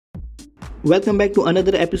Welcome back to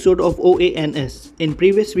another episode of OANS. In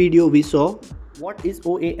previous video we saw what is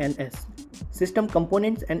OANS, system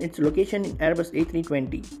components and its location in Airbus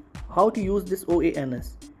A320, how to use this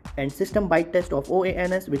OANS, and system bite test of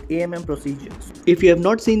OANS with AMM procedures. If you have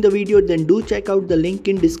not seen the video, then do check out the link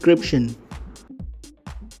in description.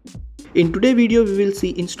 In today's video we will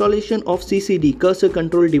see installation of Ccd-Cursor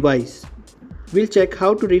control device. We'll check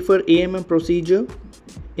how to refer AMM procedure,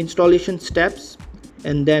 installation steps,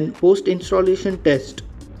 and then post-installation test.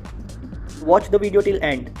 Watch the video till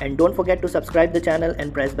end and don't forget to subscribe the channel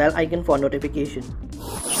and press bell icon for notification.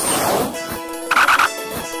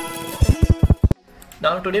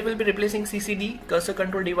 Now today we'll be replacing Ccd-Cursor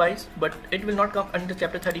control device, but it will not come under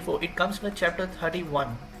chapter 34. It comes under chapter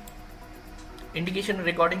 31. Indication and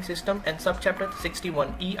recording system, and subchapter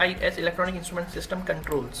 61 EIS electronic instrument system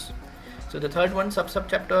controls. So the third one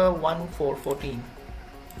subchapter 1414.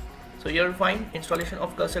 So here you'll find installation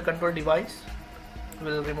of cursor control device.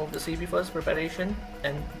 We'll remove the CB first, preparation,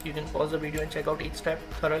 and you can pause the video and check out each step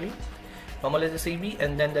thoroughly. Normalize the CB,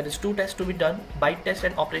 and then there is two tests to be done, bite test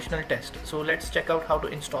and operational test. So let's check out how to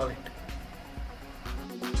install it.